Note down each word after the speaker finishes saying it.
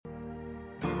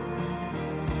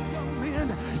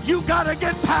You got to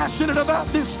get passionate about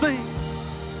this thing.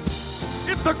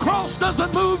 If the cross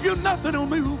doesn't move you, nothing will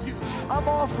move you. I'm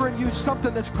offering you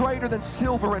something that's greater than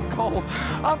silver and gold.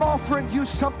 I'm offering you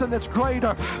something that's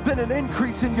greater than an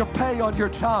increase in your pay on your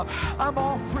job. I'm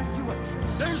offering you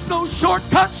There's no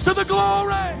shortcuts to the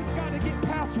glory. We've got to get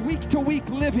past week-to-week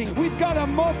living. We've got to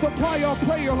multiply our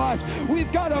prayer life.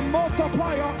 We've got to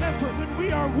multiply our effort. When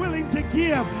we are willing to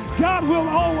give, God will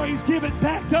always give it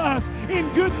back to us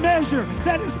in good measure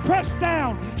that is pressed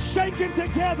down, shaken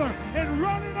together, and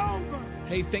running over.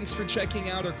 Hey, thanks for checking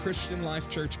out our Christian Life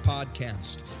Church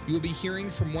podcast. You will be hearing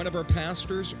from one of our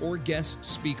pastors or guest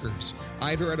speakers,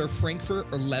 either at our Frankfort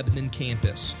or Lebanon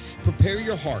campus. Prepare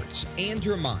your hearts and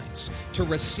your minds to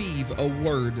receive a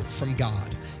word from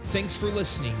God. Thanks for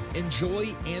listening.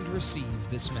 Enjoy and receive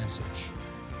this message.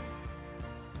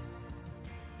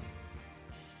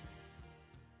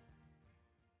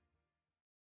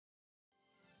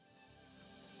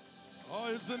 Oh,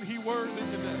 isn't he worthy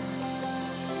today?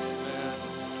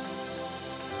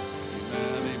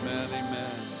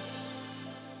 Amen.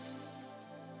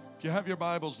 If you have your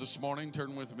Bibles this morning,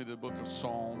 turn with me to the book of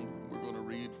Psalm. We're going to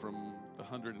read from the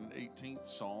 118th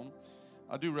Psalm.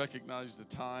 I do recognize the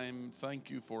time. Thank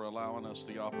you for allowing us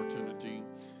the opportunity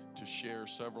to share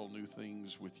several new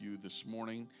things with you this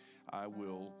morning. I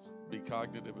will be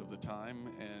cognitive of the time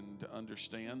and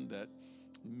understand that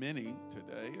many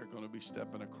today are going to be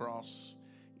stepping across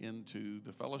into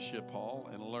the fellowship hall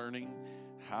and learning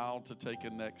how to take a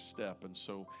next step. And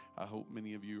so I hope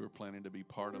many of you are planning to be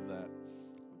part of that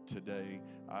today.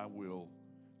 I will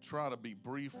try to be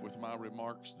brief with my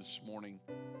remarks this morning,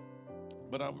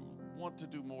 but I want to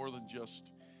do more than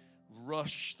just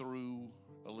rush through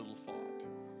a little thought.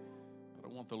 But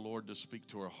I want the Lord to speak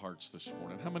to our hearts this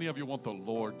morning. How many of you want the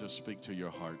Lord to speak to your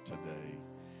heart today?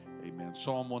 Amen.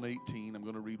 Psalm 118, I'm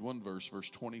going to read one verse, verse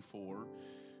 24.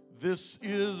 This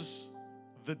is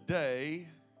the day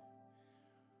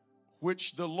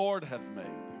which the Lord hath made.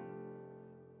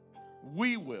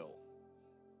 We will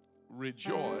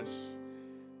rejoice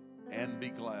and be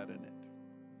glad in it.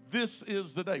 This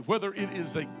is the day. Whether it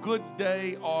is a good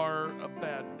day or a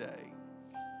bad day,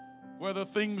 whether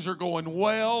things are going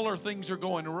well or things are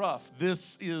going rough,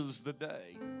 this is the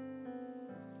day.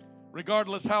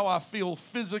 Regardless how I feel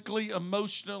physically,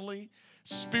 emotionally,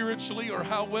 spiritually, or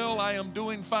how well I am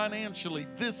doing financially,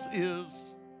 this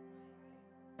is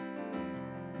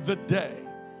the day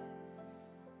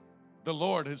the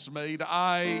Lord has made.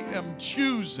 I am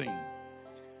choosing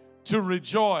to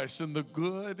rejoice in the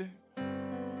good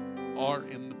or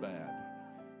in the bad.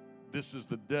 This is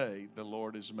the day the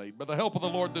Lord has made. By the help of the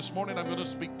Lord this morning, I'm going to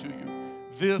speak to you.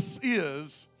 This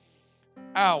is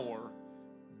our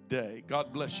day.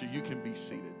 God bless you. You can be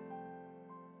seated.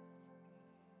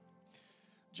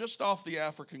 Just off the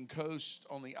African coast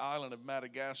on the island of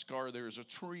Madagascar, there is a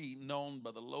tree known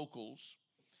by the locals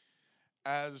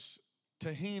as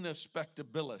Tahina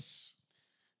spectabilis.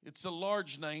 It's a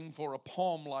large name for a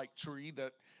palm-like tree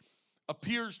that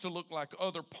appears to look like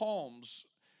other palms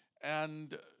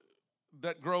and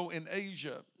that grow in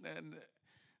Asia. And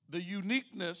the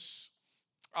uniqueness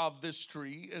of this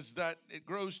tree is that it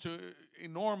grows to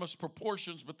enormous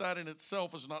proportions, but that in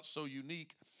itself is not so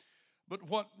unique. But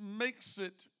what makes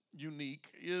it unique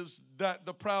is that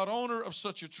the proud owner of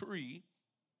such a tree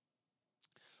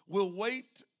will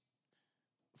wait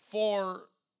for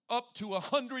up to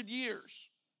 100 years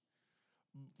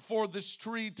for this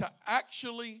tree to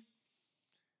actually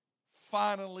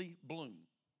finally bloom.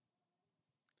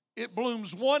 It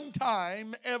blooms one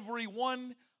time every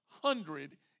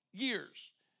 100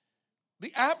 years.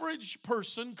 The average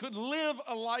person could live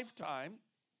a lifetime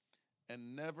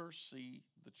and never see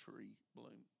the tree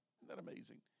bloom. Isn't that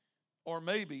amazing? Or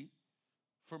maybe,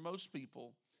 for most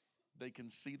people, they can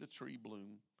see the tree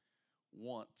bloom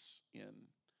once in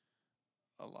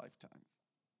a lifetime.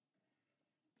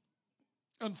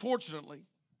 Unfortunately,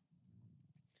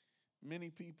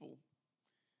 many people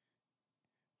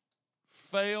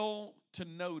fail to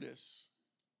notice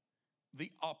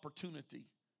the opportunity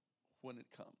when it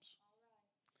comes.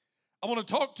 I want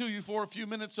to talk to you for a few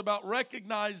minutes about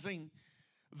recognizing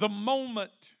the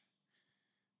moment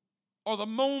or the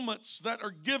moments that are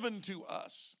given to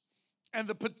us and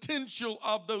the potential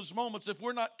of those moments. If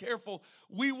we're not careful,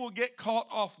 we will get caught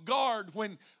off guard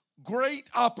when great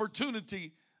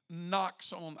opportunity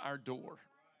knocks on our door.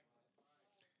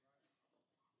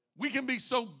 We can be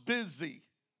so busy.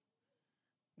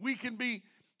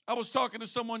 I was talking to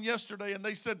someone yesterday and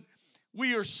they said,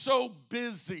 we are so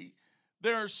busy.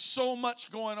 There's so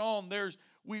much going on. There's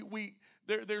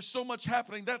so much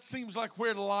happening. That seems like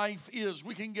where life is.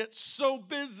 We can get so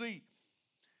busy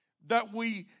that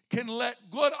we can let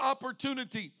good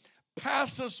opportunity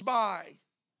pass us by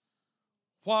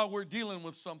while we're dealing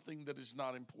with something that is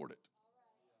not important.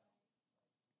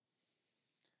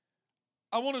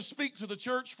 I want to speak to the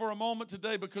church for a moment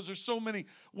today because there's so many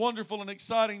wonderful and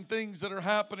exciting things that are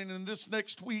happening, and this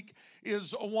next week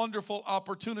is a wonderful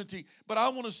opportunity. But I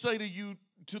want to say to you,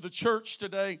 to the church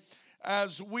today,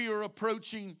 as we are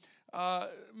approaching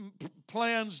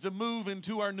plans to move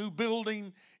into our new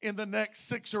building in the next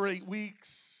 6 or 8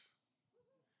 weeks,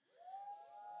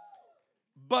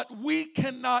 but we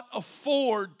cannot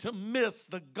afford to miss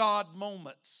the God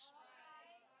moments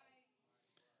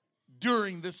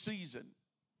during this season.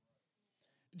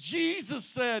 Jesus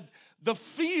said, the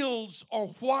fields are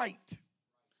white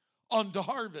unto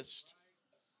harvest,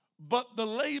 but the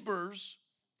laborers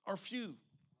are few.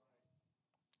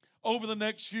 Over the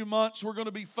next few months, we're going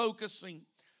to be focusing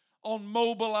on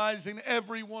mobilizing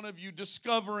every one of you,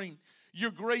 discovering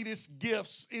your greatest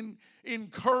gifts, in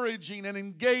encouraging and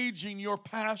engaging your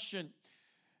passion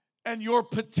and your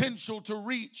potential to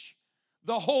reach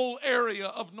the whole area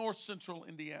of North Central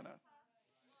Indiana.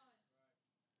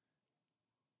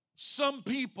 Some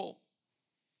people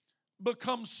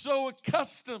become so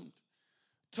accustomed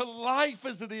to life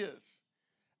as it is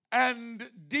and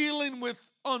dealing with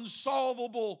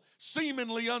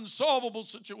seemingly unsolvable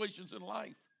situations in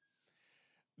life,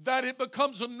 that it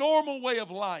becomes a normal way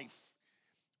of life.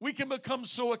 We can become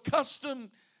so accustomed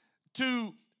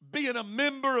to being a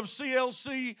member of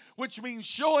CLC, which means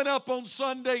showing up on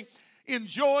Sunday,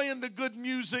 enjoying the good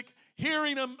music,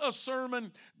 hearing a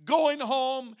sermon, going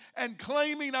home and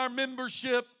claiming our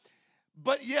membership,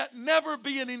 but yet never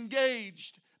being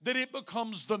engaged, that it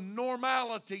becomes the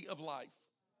normality of life.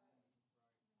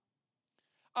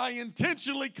 I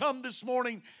intentionally come this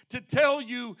morning to tell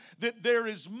you that there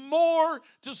is more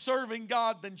to serving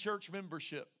God than church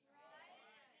membership.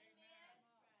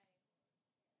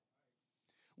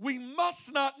 We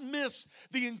must not miss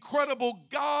the incredible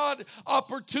God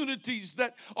opportunities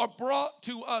that are brought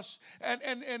to us.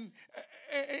 And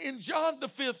in John the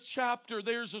 5th chapter,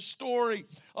 there's a story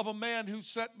of a man who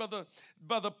sat by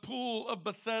the pool of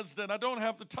Bethesda. And I don't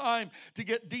have the time to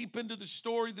get deep into the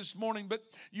story this morning, but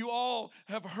you all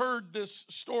have heard this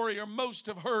story, or most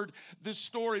have heard this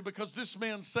story, because this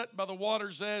man sat by the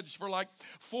water's edge for like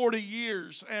 40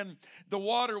 years. And the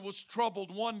water was troubled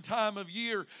one time of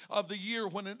the year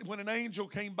when an angel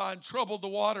came by and troubled the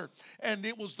water. And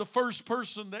it was the first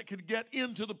person that could get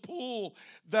into the pool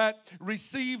that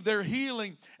received their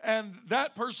healing. And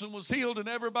that person was healed, and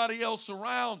everybody else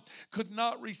around could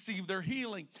not receive their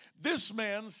healing. This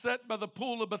man sat by the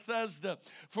pool of Bethesda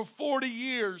for 40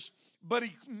 years, but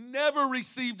he never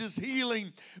received his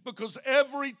healing because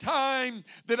every time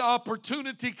that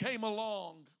opportunity came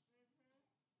along,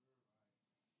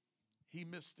 he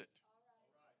missed it.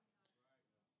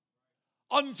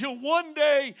 Until one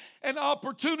day an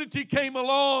opportunity came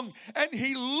along and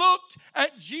he looked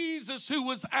at Jesus, who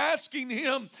was asking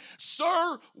him,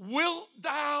 "Sir, wilt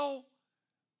thou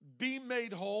be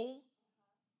made whole?"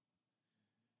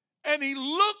 And he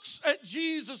looks at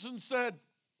Jesus and said,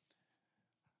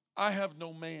 "I have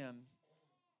no man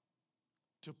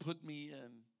to put me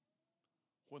in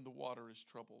when the water is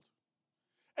troubled."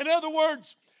 In other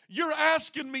words, you're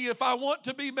asking me if I want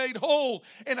to be made whole,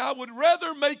 and I would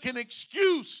rather make an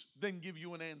excuse than give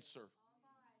you an answer.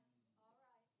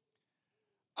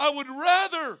 I would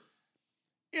rather,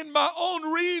 in my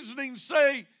own reasoning,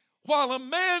 say, while a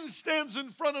man stands in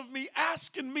front of me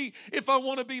asking me if I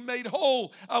want to be made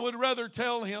whole, I would rather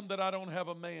tell him that I don't have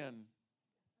a man.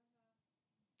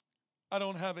 I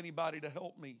don't have anybody to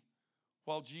help me,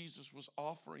 while Jesus was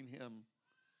offering him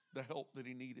the help that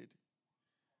he needed.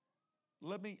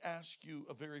 Let me ask you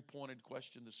a very pointed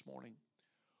question this morning.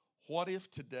 What if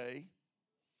today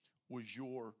was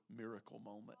your miracle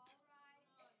moment?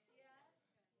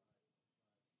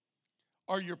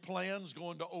 Are your plans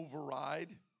going to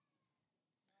override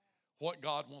what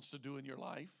God wants to do in your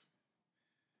life?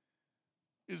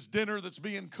 Is dinner that's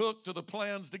being cooked, or the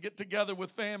plans to get together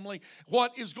with family,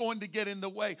 what is going to get in the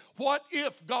way? What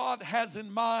if God has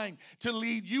in mind to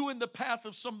lead you in the path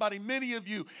of somebody? Many of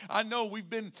you, I know we've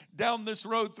been down this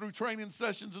road through training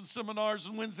sessions and seminars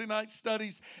and Wednesday night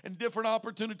studies and different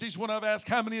opportunities. When I've asked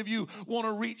how many of you want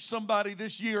to reach somebody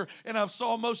this year, and I've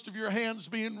saw most of your hands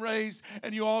being raised,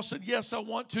 and you all said, "Yes, I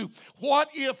want to." What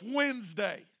if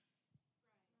Wednesday,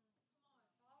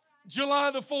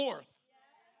 July the 4th,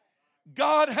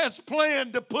 God has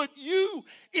planned to put you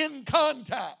in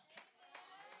contact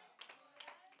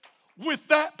with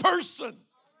that person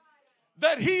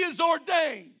that He has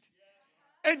ordained,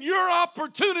 and your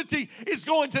opportunity is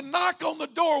going to knock on the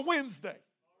door Wednesday?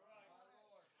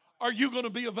 Are you going to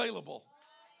be available?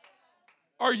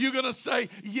 Are you going to say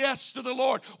yes to the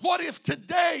Lord? What if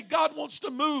today God wants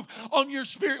to move on your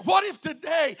spirit? What if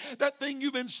today that thing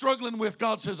you've been struggling with,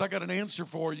 God says, I got an answer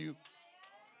for you.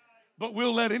 But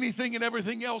we'll let anything and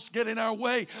everything else get in our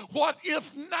way. What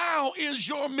if now is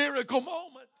your miracle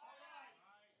moment?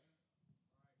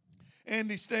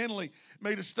 Andy Stanley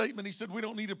made a statement. He said, we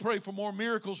don't need to pray for more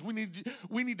miracles. We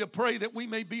need to pray that we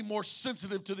may be more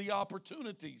sensitive to the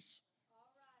opportunities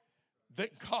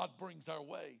that God brings our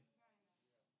way.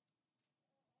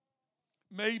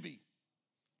 Maybe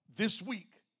this week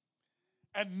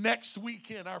and next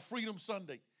weekend, our Freedom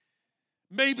Sunday,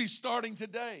 maybe starting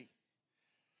today,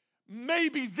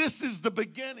 maybe this is the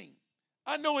beginning.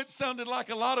 I know it sounded like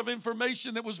a lot of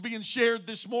information that was being shared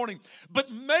this morning, but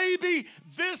maybe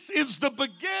this is the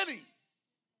beginning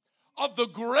of the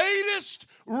greatest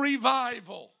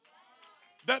revival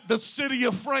that the city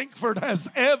of Frankfort has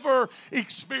ever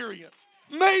experienced.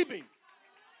 Maybe.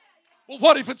 Well,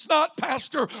 what if it's not,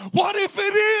 Pastor? What if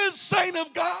it is, saint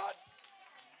of God?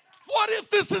 What if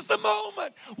this is the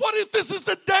moment? What if this is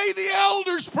the day the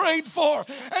elders prayed for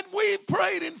and we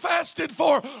prayed and fasted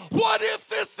for? What if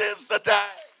this is the day?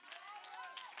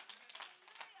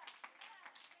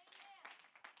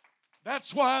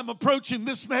 That's why I'm approaching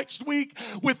this next week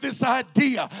with this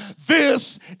idea.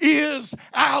 This is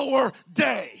our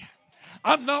day.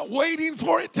 I'm not waiting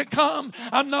for it to come.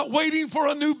 I'm not waiting for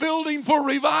a new building for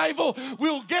revival.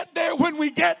 We'll get there when we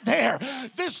get there.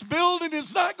 This building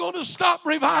is not going to stop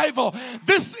revival.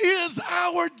 This is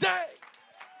our day.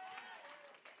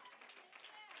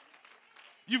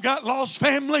 You've got lost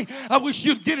family. I wish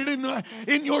you'd get it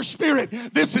in your spirit.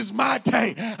 This is my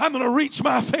day. I'm going to reach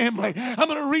my family. I'm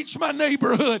going to reach my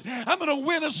neighborhood. I'm going to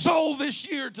win a soul this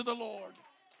year to the Lord.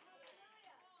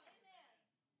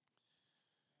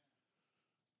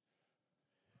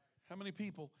 How many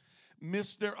people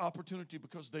miss their opportunity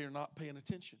because they are not paying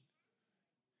attention?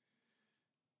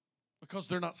 Because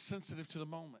they're not sensitive to the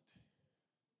moment.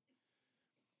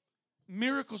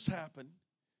 Miracles happen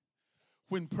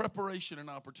when preparation and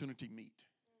opportunity meet.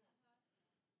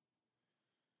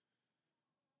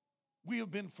 We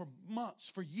have been for months,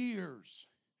 for years.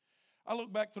 I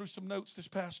look back through some notes this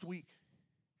past week,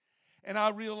 and I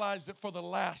realized that for the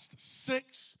last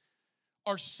 6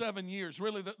 or 7 years,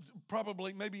 really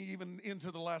probably maybe even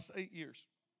into the last 8 years,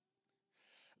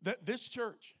 that this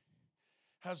church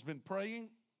has been praying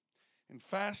and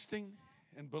fasting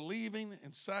and believing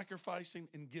and sacrificing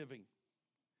and giving,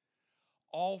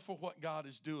 all for what God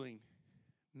is doing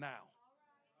now.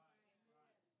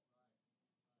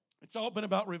 It's all been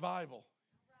about revival,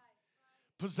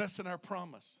 possessing our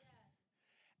promise,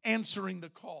 answering the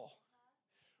call,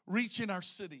 reaching our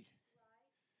city,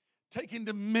 taking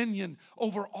dominion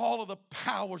over all of the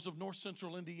powers of North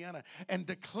Central Indiana and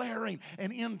declaring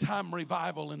an end-time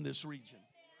revival in this region.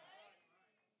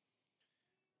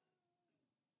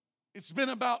 It's been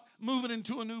about moving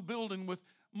into a new building with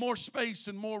more space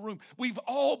and more room. We've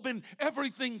all been,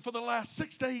 everything for the last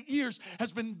 6 to 8 years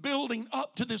has been building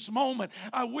up to this moment.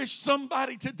 I wish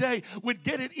somebody today would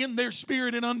get it in their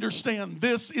spirit and understand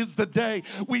this is the day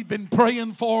we've been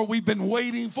praying for, we've been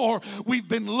waiting for, we've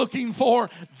been looking for.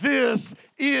 This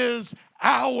is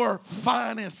our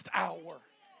finest hour.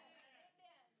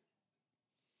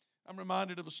 I'm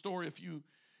reminded of a story a few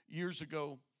years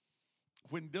ago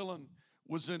when Dylan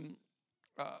was in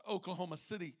Oklahoma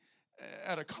City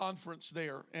at a conference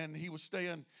there, and he was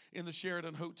staying in the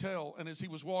Sheraton Hotel, and as he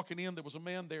was walking in, there was a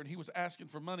man there, and he was asking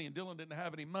for money, and Dylan didn't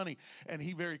have any money, and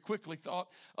he very quickly thought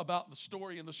about the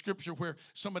story in the scripture where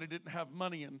somebody didn't have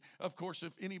money, and of course,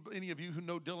 if any of you who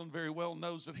know Dylan very well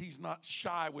knows that he's not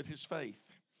shy with his faith.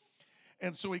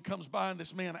 And so he comes by, and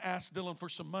this man asked Dylan for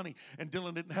some money, and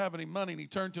Dylan didn't have any money, and he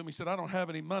turned to him, he said, I don't have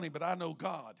any money, but I know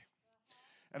God.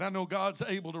 And I know God's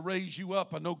able to raise you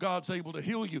up. I know God's able to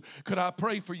heal you. Could I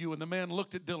pray for you? And the man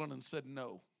looked at Dylan and said,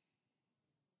 no.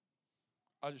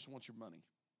 I just want your money.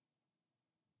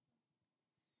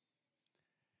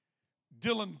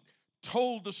 Dylan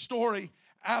told the story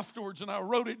afterwards, and I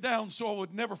wrote it down so I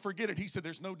would never forget it. He said,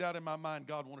 there's no doubt in my mind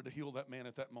God wanted to heal that man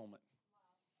at that moment.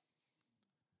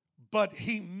 But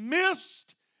he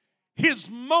missed his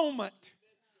moment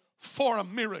for a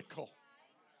miracle.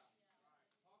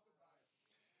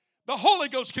 The Holy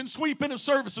Ghost can sweep in a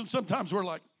service, and sometimes we're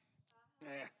like,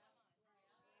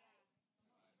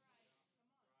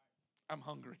 I'm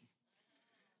hungry.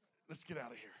 Let's get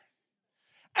out of here.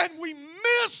 And we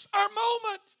miss our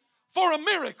moment for a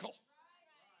miracle.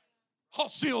 Oh,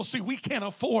 see, we can't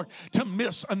afford to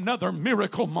miss another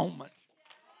miracle moment.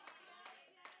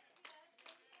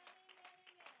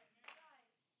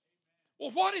 Well,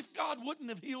 what if God wouldn't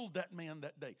have healed that man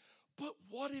that day? But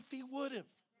what if he would have?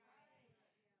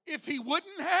 If he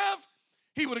wouldn't have,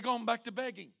 he would have gone back to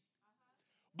begging.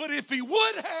 But if he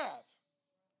would have,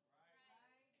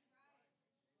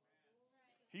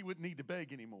 he wouldn't need to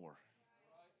beg anymore.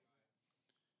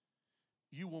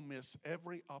 You will miss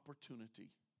every opportunity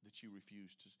that you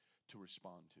refuse to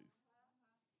respond to.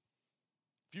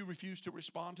 If you refuse to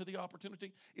respond to the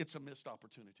opportunity, it's a missed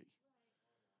opportunity.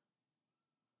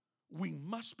 We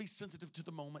must be sensitive to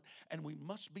the moment, and we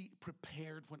must be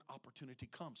prepared when opportunity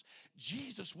comes.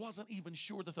 Jesus wasn't even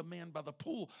sure that the man by the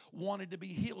pool wanted to be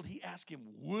healed. He asked him,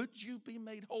 would you be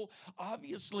made whole?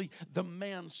 Obviously, the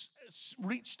man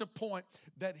reached a point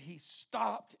that he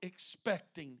stopped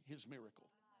expecting his miracle.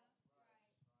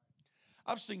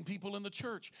 I've seen people in the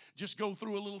church just go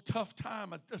through a little tough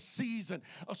time, a season,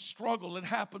 a struggle. It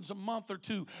happens a month or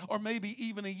two, or maybe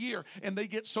even a year, and they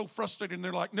get so frustrated and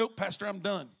they're like, nope, Pastor, I'm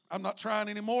done. I'm not trying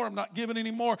anymore. I'm not giving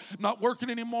anymore. I'm not working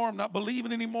anymore. I'm not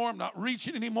believing anymore. I'm not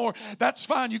reaching anymore. That's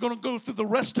fine. You're going to go through the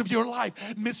rest of your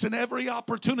life missing every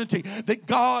opportunity that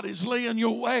God is laying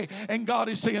your way. And God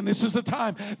is saying, this is the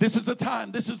time. This is the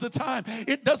time. This is the time.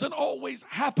 It doesn't always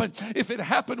happen. If it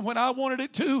happened when I wanted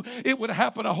it to, it would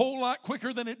happen a whole lot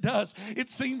quicker than it does. It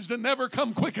seems to never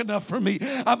come quick enough for me.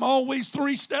 I'm always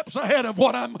 3 steps ahead of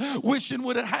what I'm wishing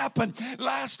would have happened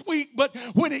last week. But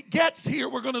when it gets here,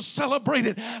 we're going to celebrate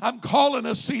it. I'm calling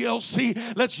a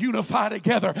CLC. Let's unify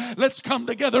together. Let's come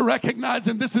together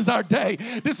recognizing this is our day.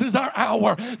 This is our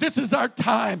hour. This is our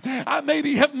time. I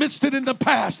maybe have missed it in the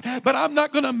past, but I'm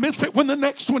not going to miss it when the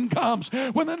next one comes.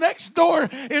 When the next door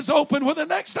is open, when the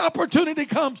next opportunity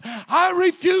comes, I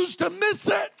refuse to miss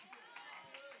it.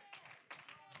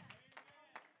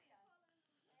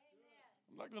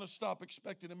 I'm not going to stop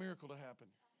expecting a miracle to happen.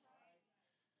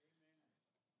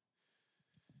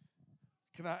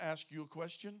 Can I ask you a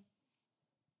question?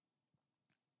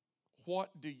 What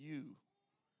do you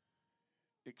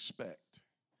expect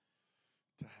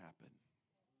to happen?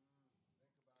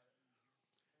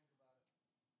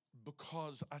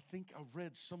 Because I think I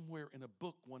read somewhere in a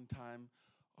book one time,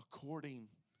 according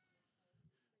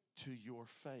to your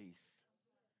faith,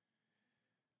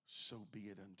 so be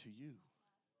it unto you.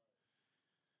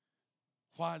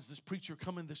 Why is this preacher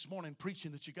coming this morning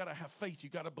preaching that you got to have faith, you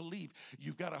got to believe,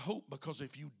 you've got to hope? Because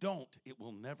if you don't, it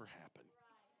will never happen.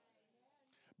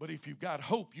 But if you've got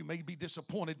hope, you may be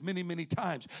disappointed many, many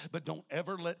times. But don't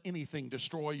ever let anything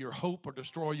destroy your hope or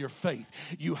destroy your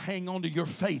faith. You hang on to your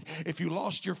faith. If you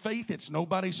lost your faith, it's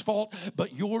nobody's fault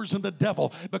but yours and the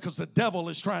devil. Because the devil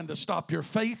is trying to stop your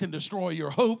faith and destroy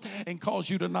your hope and cause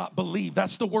you to not believe.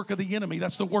 That's the work of the enemy.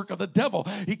 That's the work of the devil.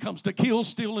 He comes to kill,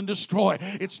 steal, and destroy.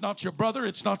 It's not your brother.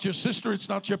 It's not your sister. It's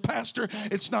not your pastor.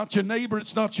 It's not your neighbor.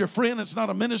 It's not your friend. It's not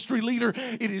a ministry leader.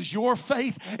 It is your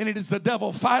faith, and it is the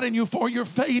devil fighting you for your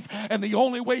faith. And the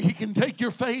only way he can take your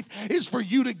faith is for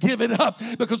you to give it up,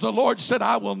 because the Lord said,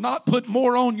 I will not put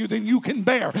more on you than you can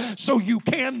bear. So you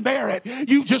can bear it.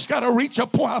 You just got to reach a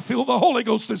point. I feel the Holy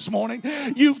Ghost this morning.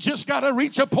 You've just got to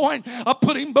reach a point of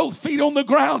putting both feet on the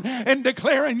ground and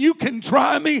declaring, you can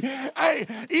try me. Hey,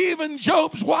 even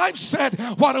Job's wife said,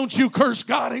 why don't you curse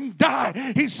God and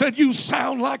die? He said, you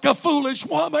sound like a foolish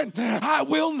woman. I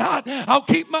will not. I'll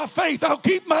keep my faith. I'll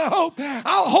keep my hope.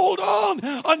 I'll hold on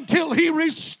until he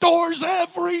restores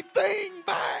everything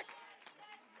back.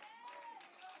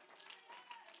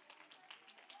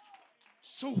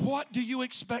 So what do you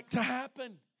expect to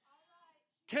happen?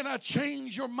 Can I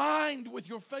change your mind with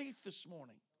your faith this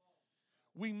morning?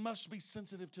 We must be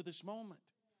sensitive to this moment.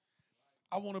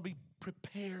 I want to be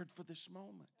prepared for this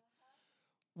moment.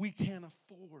 We can't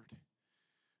afford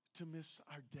to miss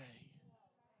our day.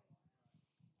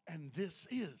 And this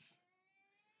is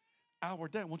our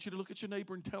day. I want you to look at your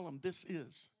neighbor and tell them, this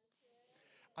is.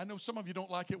 I know some of you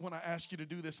don't like it when I ask you to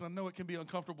do this, and I know it can be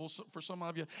uncomfortable for some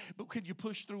of you, but could you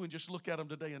push through and just look at them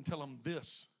today and tell them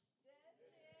this?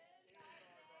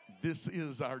 This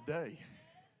is our day.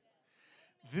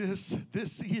 This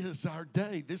is our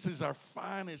day. This is our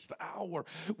finest hour.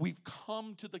 We've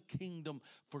come to the kingdom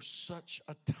for such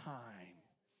a time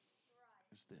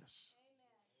as this.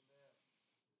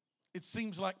 It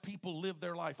seems like people live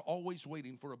their life always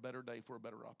waiting for a better day, for a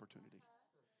better opportunity.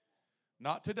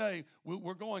 Not today.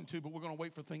 We're going to, but we're going to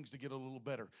wait for things to get a little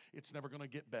better. It's never going to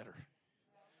get better.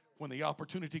 When the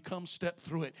opportunity comes, step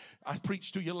through it. I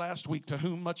preached to you last week, to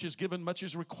whom much is given, much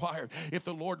is required. If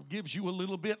the Lord gives you a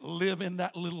little bit, live in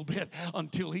that little bit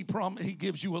until He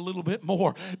gives you a little bit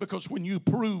more. Because when you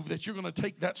prove that you're going to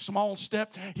take that small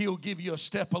step, He'll give you a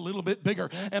step a little bit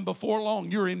bigger. And before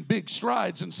long, you're in big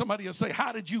strides. And somebody will say,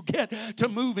 how did you get to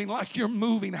moving like you're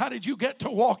moving? How did you get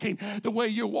to walking the way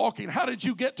you're walking? How did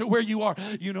you get to where you are?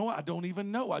 You know, I don't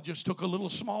even know. I just took a little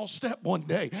small step one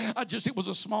day. It was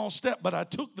a small step, but I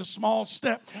took the small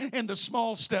step, and the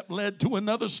small step led to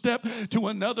another step, to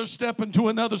another step, and to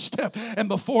another step. And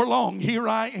before long, here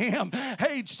I am.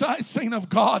 Hey, saint of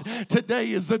God,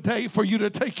 today is the day for you to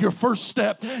take your first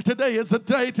step. Today is the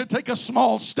day to take a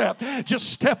small step.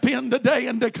 Just step in today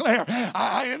and declare,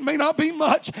 it may not be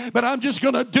much, but I'm just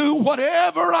going to do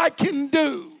whatever I can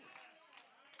do.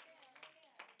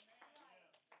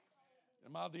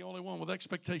 Am I the only one with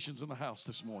expectations in the house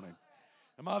this morning?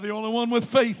 Am I the only one with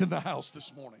faith in the house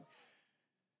this morning?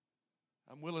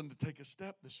 I'm willing to take a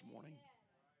step this morning.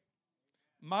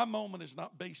 My moment is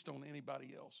not based on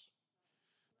anybody else.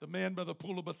 The man by the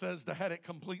pool of Bethesda had it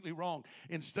completely wrong.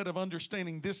 Instead of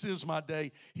understanding this is my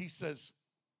day, he says,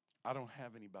 I don't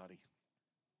have anybody.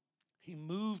 He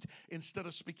moved, instead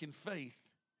of speaking faith,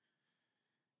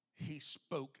 he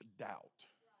spoke doubt.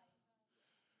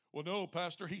 Well, no,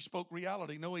 Pastor, he spoke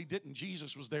reality. No, he didn't.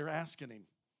 Jesus was there asking him.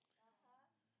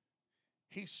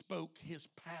 He spoke his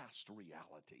past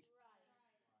reality.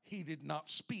 He did not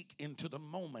speak into the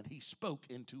moment. He spoke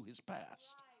into his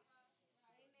past.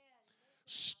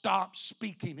 Stop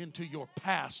speaking into your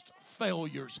past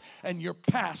failures and your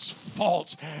past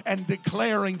faults and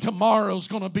declaring tomorrow's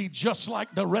going to be just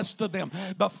like the rest of them.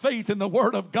 By faith in the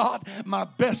Word of God, my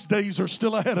best days are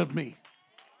still ahead of me.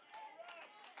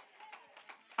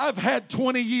 I've had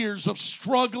 20 years of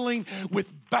struggling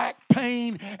with back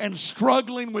pain and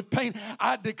struggling with pain.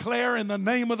 I declare in the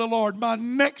name of the Lord, my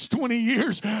next 20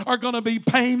 years are going to be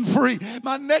pain-free.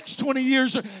 My next 20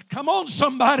 years come on,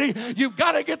 somebody. You've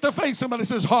got to get the faith. Somebody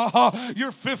says,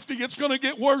 you're 50. It's going to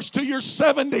get worse till you're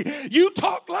 70. You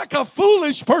talk like a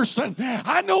foolish person.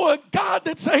 I know a God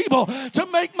that's able to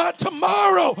make my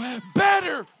tomorrow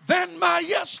better than my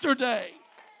yesterday.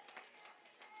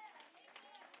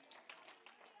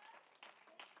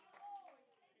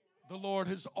 The Lord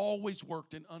has always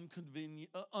worked in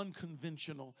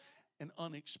unconventional and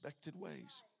unexpected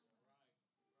ways.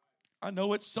 I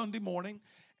know it's Sunday morning,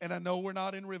 and I know we're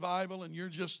not in revival, and you're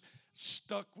just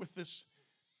stuck with this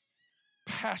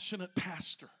passionate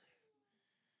pastor.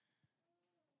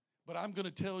 But I'm going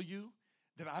to tell you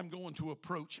that I'm going to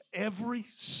approach every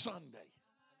Sunday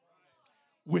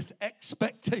with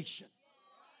expectation.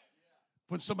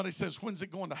 When somebody says, when's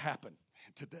it going to happen?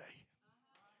 Today.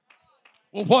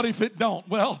 Well, what if it don't?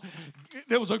 Well,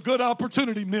 there was a good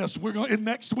opportunity missed.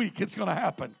 Next week it's going to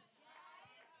happen.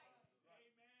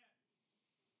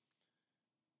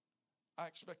 I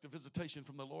expect a visitation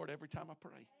from the Lord every time I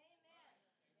pray.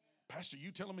 Pastor,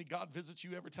 you telling me God visits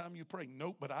you every time you pray?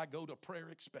 Nope, but I go to prayer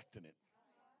expecting it.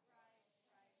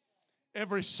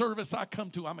 Every service I come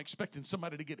to, I'm expecting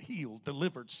somebody to get healed,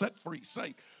 delivered, set free,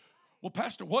 saved. Well,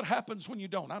 Pastor, what happens when you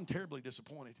don't? I'm terribly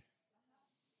disappointed.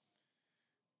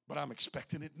 But I'm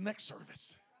expecting it next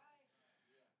service.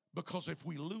 Because if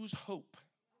we lose hope,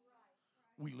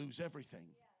 we lose everything.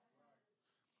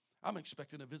 I'm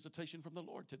expecting a visitation from the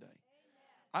Lord today.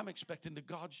 I'm expecting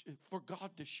for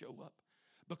God to show up.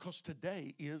 Because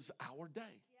today is our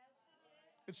day.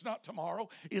 It's not tomorrow,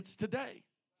 it's today.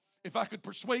 If I could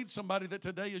persuade somebody that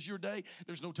today is your day,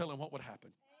 there's no telling what would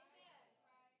happen.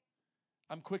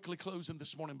 I'm quickly closing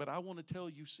this morning, but I want to tell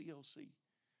you, CLC,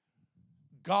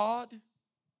 God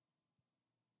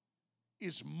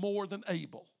is more than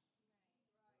able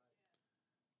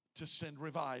to send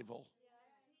revival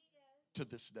to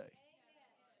this day.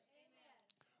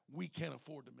 We can't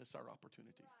afford to miss our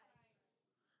opportunity.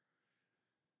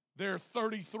 There are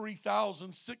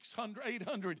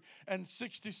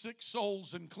 33,866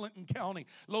 souls in Clinton County.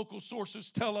 Local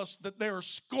sources tell us that there are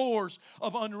scores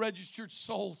of unregistered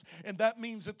souls, and that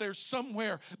means that there's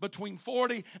somewhere between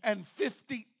 40 and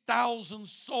 50,000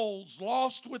 souls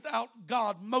lost without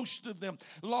God, most of them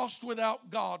lost without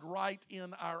God right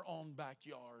in our own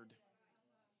backyard.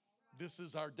 This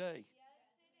is our day.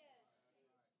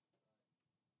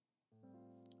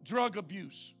 Drug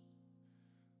abuse.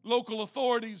 Local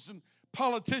authorities and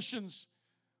politicians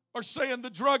are saying the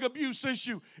drug abuse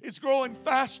issue is growing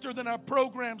faster than our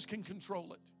programs can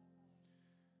control it.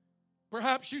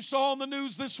 Perhaps you saw on the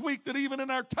news this week that even in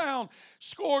our town,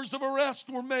 scores of arrests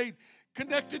were made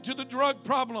connected to the drug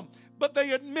problem, but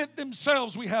they admit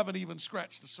themselves we haven't even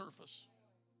scratched the surface.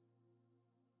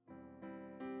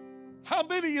 How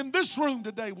many in this room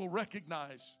today will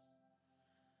recognize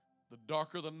the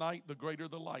darker the night, the greater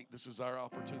the light? This is our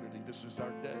opportunity. This is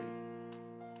our day.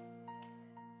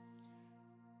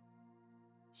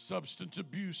 Substance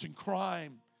abuse and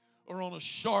crime are on a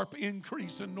sharp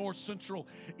increase in north central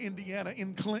Indiana.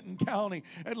 In Clinton County,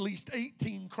 at least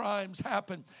 18 crimes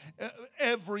happen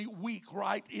every week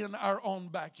right in our own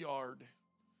backyard.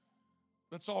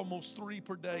 That's almost 3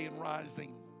 per day and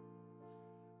rising.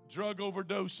 Drug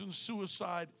overdose and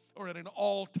suicide are at an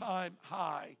all-time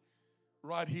high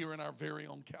right here in our very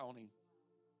own county.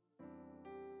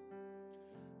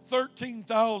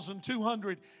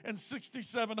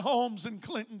 13,267 homes in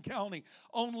Clinton County.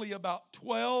 Only about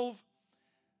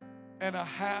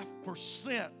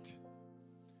 12.5%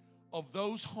 of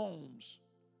those homes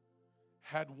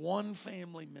had one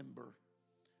family member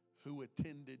who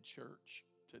attended church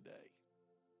today.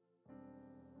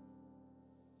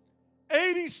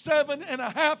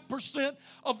 87.5%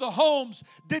 of the homes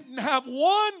didn't have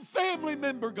one family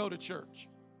member go to church.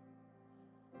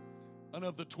 And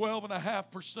of the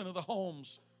 12.5% of the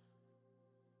homes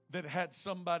that had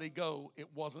somebody go, it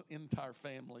wasn't entire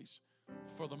families.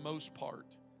 For the most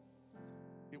part,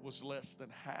 it was less than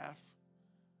half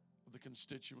of the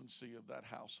constituency of that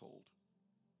household.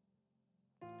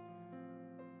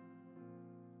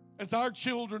 As our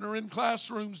children are in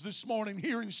classrooms this morning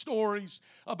hearing stories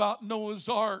about Noah's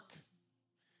Ark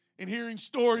and hearing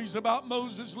stories about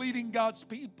Moses leading God's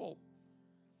people,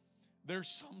 there's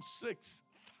some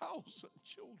 6,000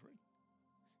 children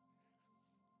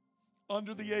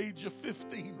under the age of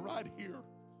 15 right here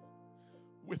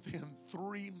within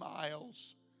 3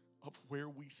 miles of where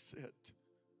we sit.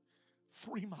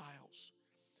 3 miles.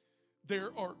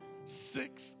 There are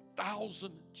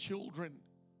 6,000 children,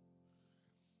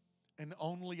 and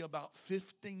only about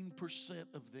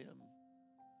 15% of them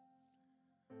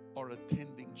are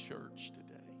attending church today.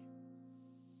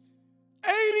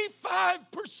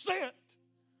 85%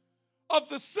 of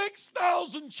the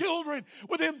 6,000 children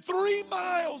within 3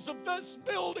 miles of this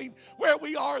building where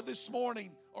we are this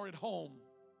morning are at home,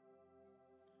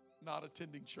 not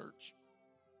attending church.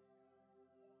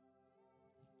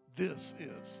 This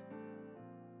is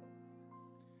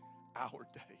our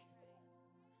day.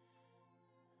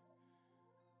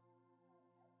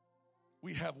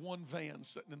 We have one van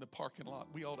sitting in the parking lot.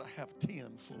 We ought to have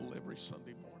 10 full every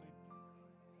Sunday morning.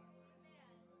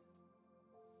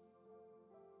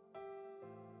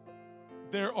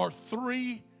 There are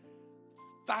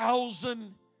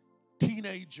 3,000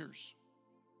 teenagers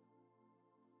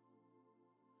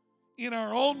in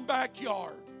our own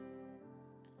backyard.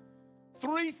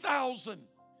 3,000.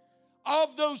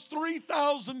 Of those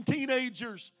 3,000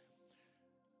 teenagers,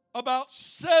 about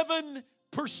 7%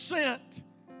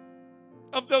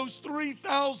 of those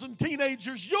 3,000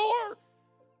 teenagers, your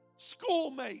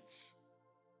schoolmates.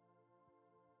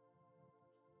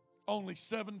 Only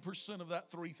 7% of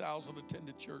that 3,000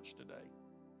 attended church today.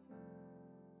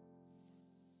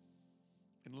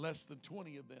 And less than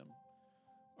 20 of them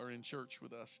are in church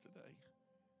with us today.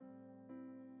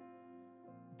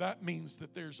 That means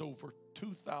that there's over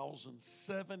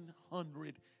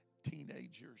 2,700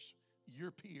 teenagers, your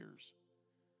peers,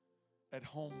 at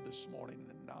home this morning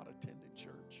and not attending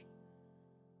church.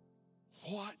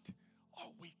 What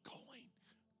are we going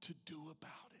to do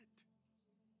about it?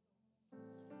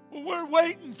 Well, we're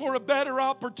waiting for a better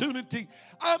opportunity.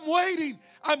 I'm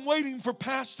waiting for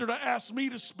pastor to ask me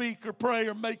to speak or pray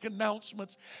or make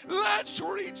announcements. Let's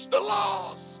reach the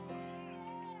lost.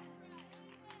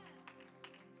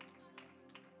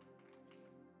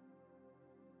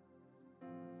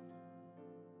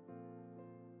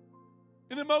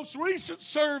 In the most recent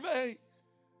survey,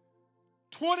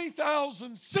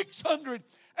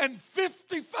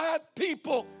 20,655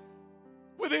 people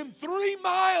within 3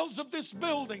 miles of this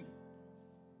building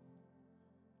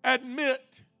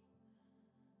admit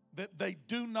that they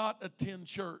do not attend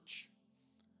church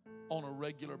on a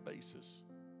regular basis.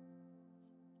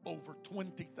 Over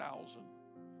 20,000.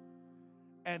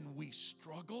 And we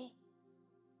struggle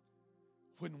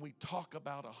when we talk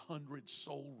about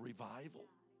 100-soul revival.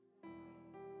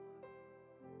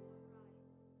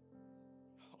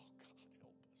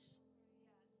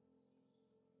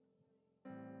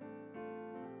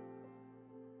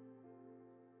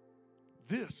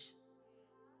 This.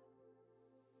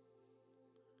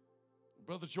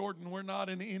 Brother Jordan, we're not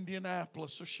in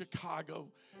Indianapolis or Chicago.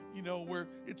 You know,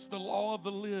 it's the law of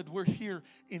the lid. We're here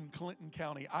in Clinton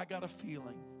County. I got a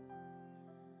feeling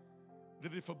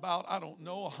that if about,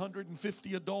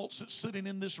 150 adults that's sitting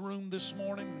in this room this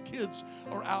morning, and kids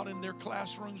are out in their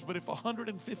classrooms, but if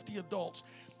 150 adults,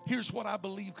 here's what I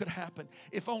believe could happen.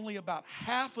 If only about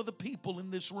half of the people in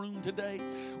this room today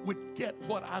would get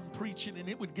what I'm preaching, and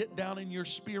it would get down in your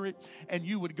spirit, and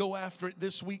you would go after it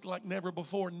this week like never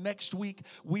before. Next week,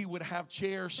 we would have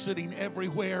chairs sitting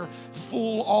everywhere,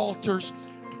 full altars,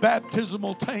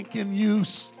 baptismal tank in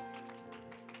use.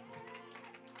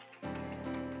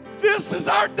 This is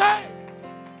our day.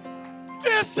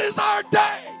 This is our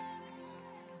day.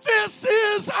 This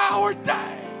is our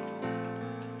day.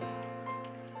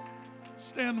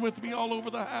 Stand with me all over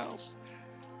the house.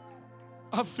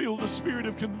 I feel the spirit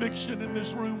of conviction in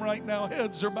this room right now.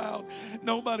 Heads are bowed.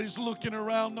 Nobody's looking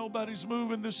around. Nobody's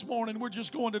moving this morning. We're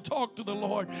just going to talk to the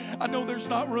Lord. I know there's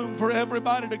not room for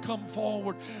everybody to come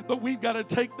forward, but we've got to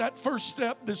take that first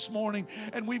step this morning,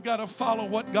 and we've got to follow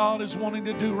what God is wanting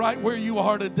to do right where you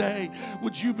are today.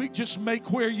 Would you just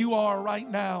make where you are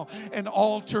right now an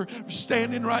altar,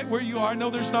 standing right where you are? I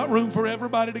know there's not room for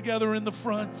everybody together in the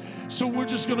front, so we're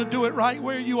just going to do it right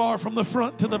where you are from the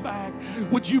front to the back.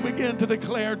 Would you begin to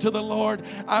declare to the Lord,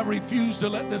 I refuse to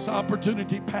let this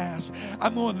opportunity pass.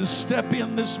 I'm going to step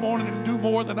in this morning and do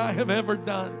more than I have ever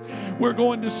done. We're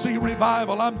going to see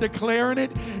revival. I'm declaring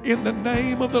it in the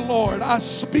name of the Lord. I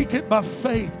speak it by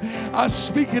faith. I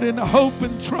speak it in hope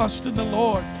and trust in the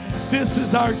Lord. This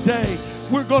is our day.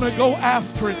 We're going to go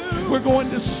after it. We're going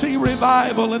to see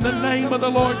revival in the name of the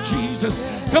Lord Jesus.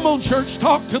 Come on, church,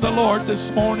 talk to the Lord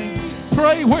this morning.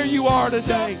 Pray where you are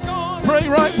today. Pray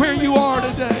right where you are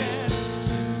today.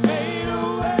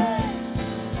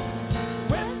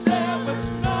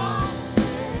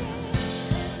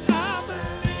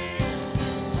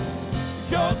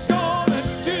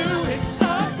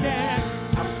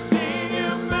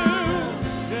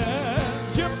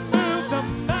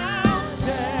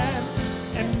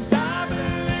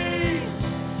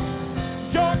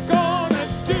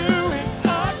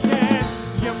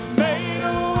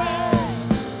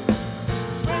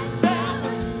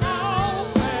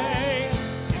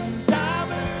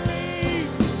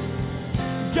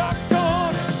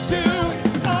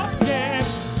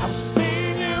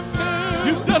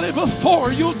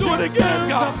 Before you'll do it again,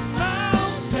 God.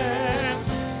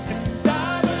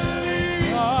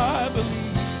 I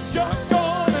believe you're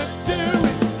gonna do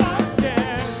it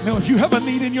again. Now, if you have a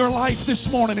need in your life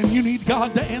this morning and you need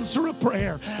God to answer a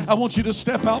prayer, I want you to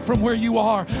step out from where you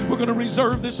are. We're going to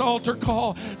reserve this altar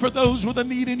call for those with a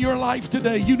need in your life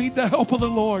today. You need the help of the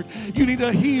Lord. You need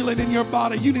a healing in your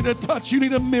body. You need a touch. You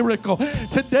need a miracle.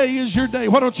 Today is your day.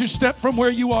 Why don't you step from where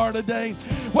you are today?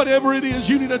 Whatever it is,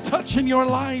 you need a touch in your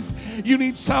life. You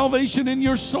need salvation in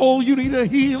your soul. You need a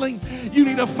healing. You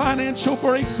need a financial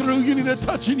breakthrough. You need a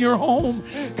touch in your home.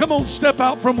 Come on, step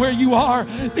out from where you are.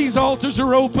 These altars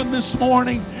are open this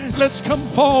morning. Let's come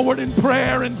forward in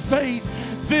prayer and faith.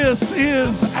 This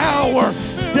is our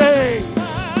day.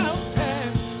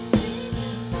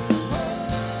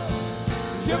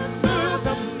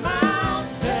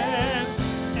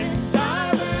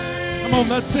 Come on,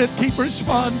 that's it. Keep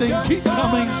responding. Keep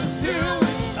coming.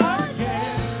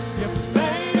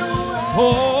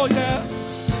 Oh,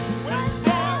 yes.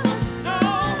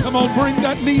 Come on, bring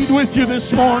that need with you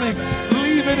this morning.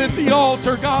 Leave it at the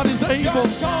altar. God is able.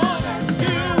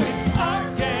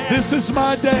 This is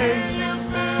my day.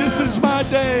 This is my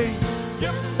day.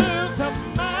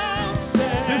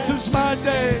 This is my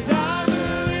day.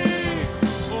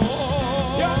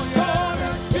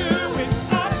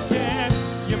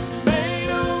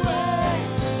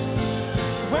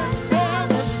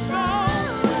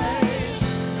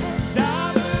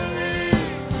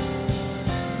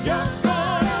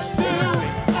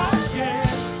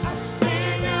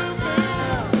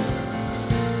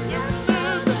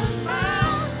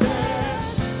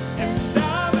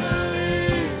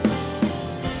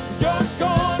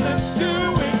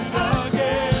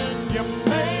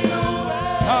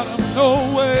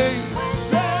 No way.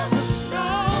 There was no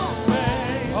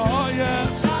way. Oh,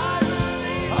 yes.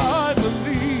 I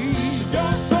believe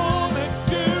you're gonna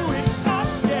do it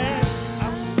again.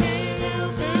 I've seen you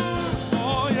move.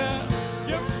 Oh, yes.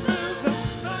 You move the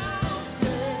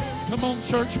mountains. Come on,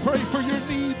 church, pray for your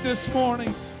need this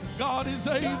morning. God is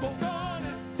able.